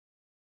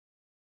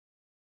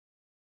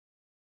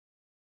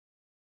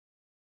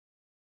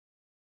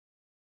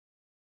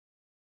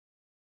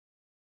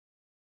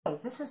Hi,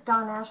 this is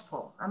Dawn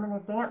Ashpole. I'm an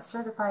advanced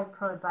certified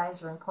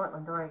ProAdvisor in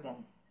Portland,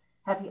 Oregon.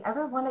 Have you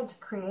ever wanted to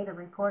create a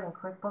report in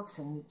QuickBooks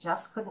and you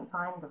just couldn't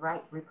find the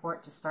right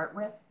report to start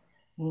with?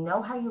 You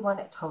know how you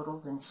want it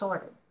totaled and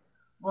sorted.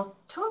 Well,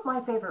 two of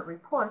my favorite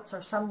reports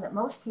are some that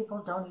most people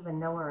don't even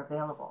know are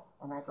available,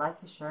 and I'd like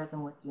to share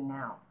them with you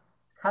now.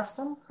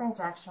 Custom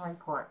transaction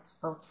reports,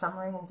 both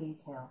summary and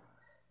detail.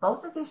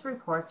 Both of these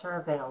reports are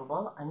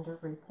available under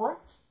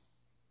Reports,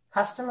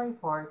 Custom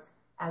Reports,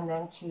 and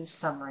then choose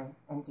Summary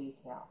and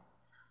Detail.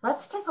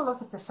 Let's take a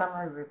look at the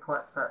Summary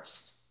report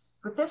first.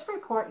 With this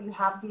report, you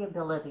have the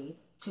ability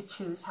to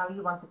choose how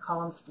you want the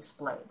columns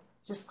displayed.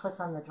 Just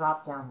click on the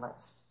drop-down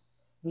list.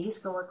 These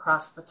go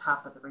across the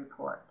top of the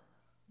report.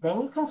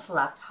 Then you can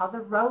select how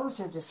the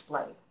rows are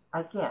displayed.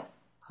 Again,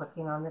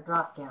 clicking on the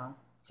drop-down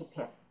to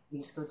pick.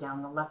 These go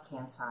down the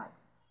left-hand side.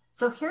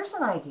 So here's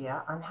an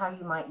idea on how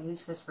you might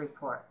use this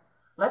report.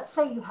 Let's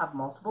say you have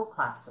multiple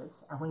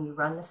classes, and when you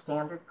run the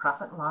standard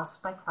profit and loss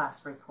by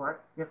class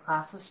report, your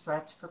classes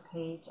stretch for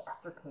page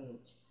after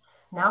page.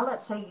 Now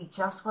let's say you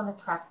just want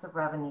to track the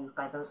revenue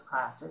by those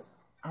classes,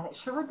 and it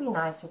sure would be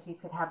nice if you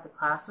could have the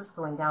classes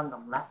going down the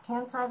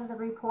left-hand side of the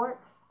report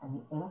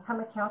and the income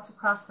accounts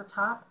across the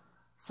top.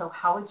 So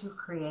how would you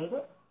create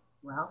it?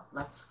 Well,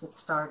 let's get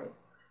started.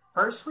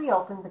 First, we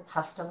open the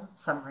Custom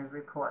Summary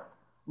report.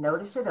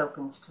 Notice it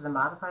opens to the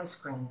Modify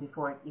screen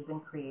before it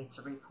even creates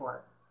a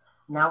report.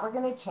 Now we're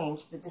going to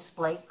change the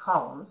display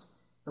columns,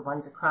 the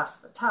ones across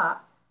the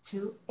top,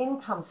 to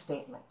Income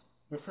Statement.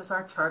 This is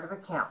our chart of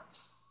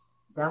accounts.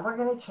 Then we're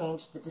going to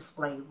change the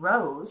display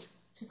rows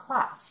to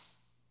Class.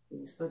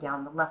 These go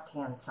down the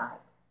left-hand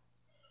side.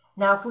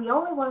 Now if we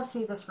only want to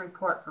see this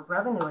report for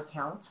revenue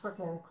accounts, we're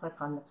going to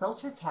click on the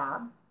Filter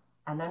tab,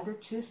 and under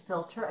Choose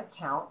Filter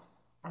Account,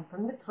 and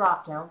from the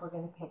drop-down, we're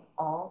going to pick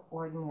All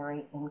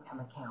Ordinary Income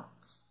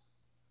Accounts.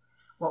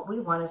 What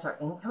we want is our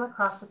income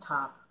across the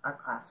top, our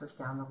classes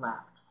down the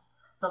left.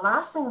 The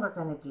last thing we're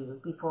going to do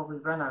before we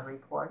run our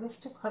report is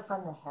to click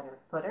on the header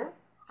footer,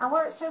 and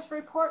where it says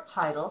Report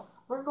Title,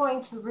 we're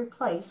going to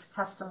replace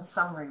Custom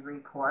Summary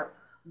Report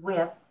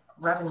with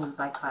Revenue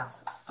by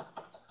Classes.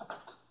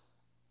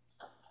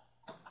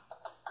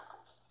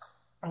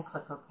 And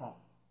click OK.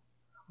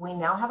 We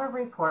now have a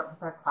report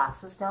with our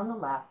classes down the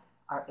left,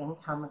 our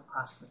income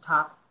across the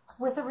top,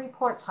 with a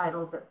report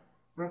title that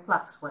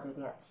reflects what it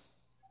is.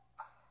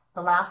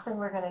 The last thing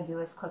we're going to do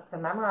is click the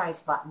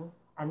Memorize button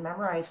and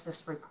memorize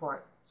this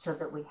report so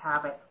that we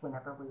have it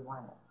whenever we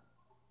want it.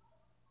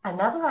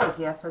 Another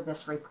idea for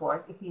this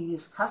report, if you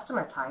use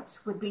customer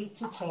types, would be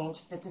to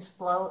change the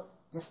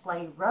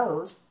display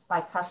rows by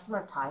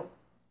customer type,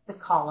 the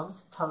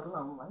columns total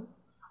only.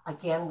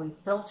 Again, we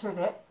filtered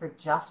it for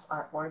just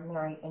our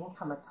ordinary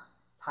income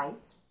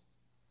types,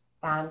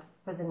 and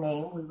for the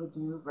name, we would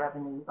do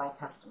Revenue by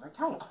Customer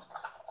Type.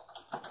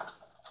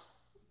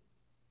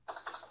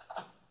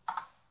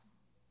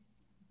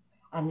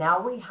 And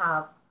now we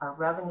have our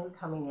revenue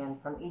coming in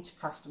from each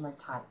customer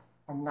type.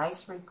 A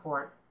nice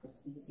report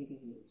that's easy to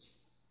use.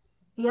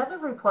 The other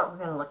report we're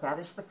going to look at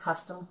is the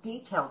Custom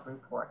Detailed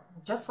Report.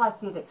 Just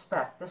like you'd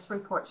expect, this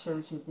report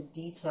shows you the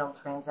detailed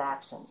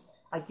transactions.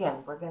 Again,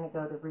 we're going to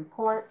go to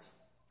Reports,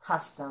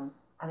 Custom,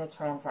 and a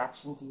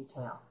Transaction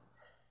Detail.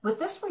 With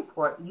this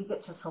report, you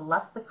get to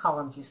select the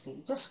columns you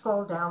see. Just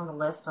scroll down the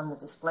list on the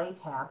Display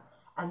tab,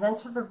 and then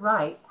to the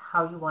right,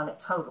 how you want it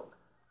totaled.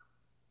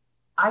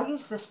 I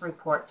use this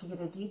report to get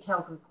a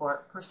detailed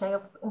report for, say,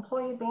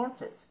 employee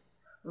advances.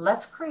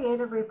 Let's create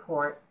a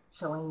report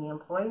showing the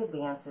employee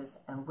advances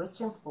and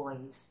which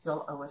employees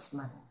still owe us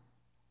money.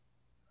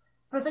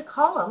 For the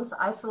columns,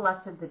 I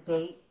selected the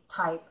date,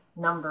 type,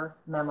 number,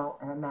 memo,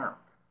 and amount.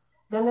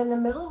 Then in the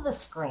middle of the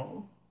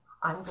screen,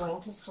 I'm going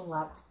to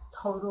select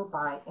Total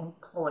by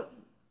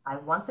Employee. I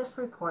want this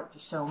report to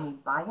show me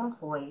by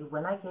employee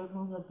when I gave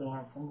them the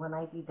advance and when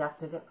I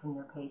deducted it from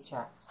their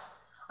paychecks.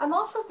 I'm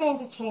also going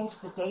to change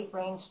the date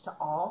range to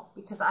all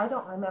because I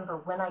don't remember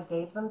when I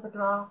gave them the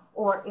draw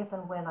or if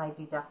and when I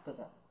deducted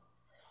it.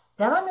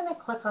 Then I'm going to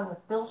click on the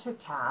Filter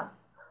tab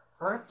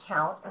for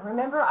Account, and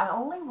remember I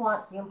only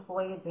want the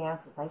employee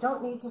advances. I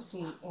don't need to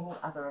see any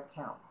other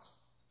accounts.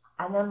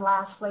 And then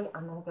lastly,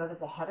 I'm going to go to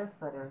the header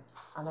footer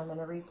and I'm going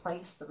to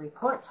replace the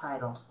report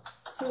title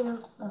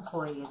to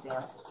Employee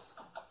Advances.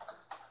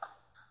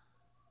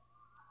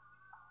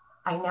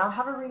 I now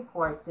have a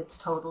report that's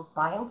totaled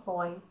by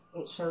employee.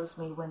 It shows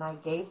me when I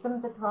gave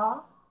them the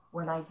draw,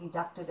 when I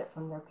deducted it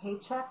from their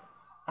paycheck,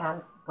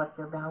 and what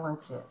their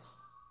balance is.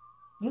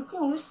 You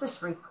can use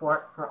this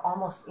report for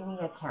almost any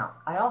account.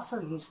 I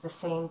also use the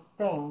same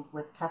thing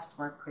with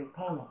customer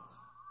prepayments.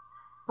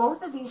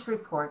 Both of these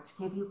reports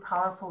give you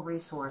powerful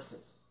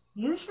resources.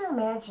 Use your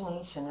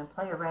imagination and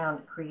play around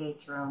to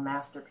create your own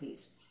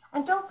masterpiece.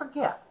 And don't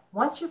forget,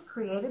 once you've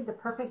created the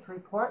perfect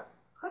report,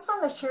 click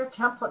on the Share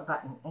Template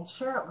button and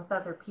share it with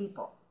other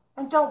people.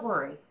 And don't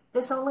worry,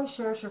 this only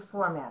shares your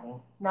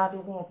formatting, not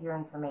any of your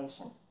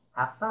information.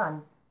 Have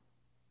fun!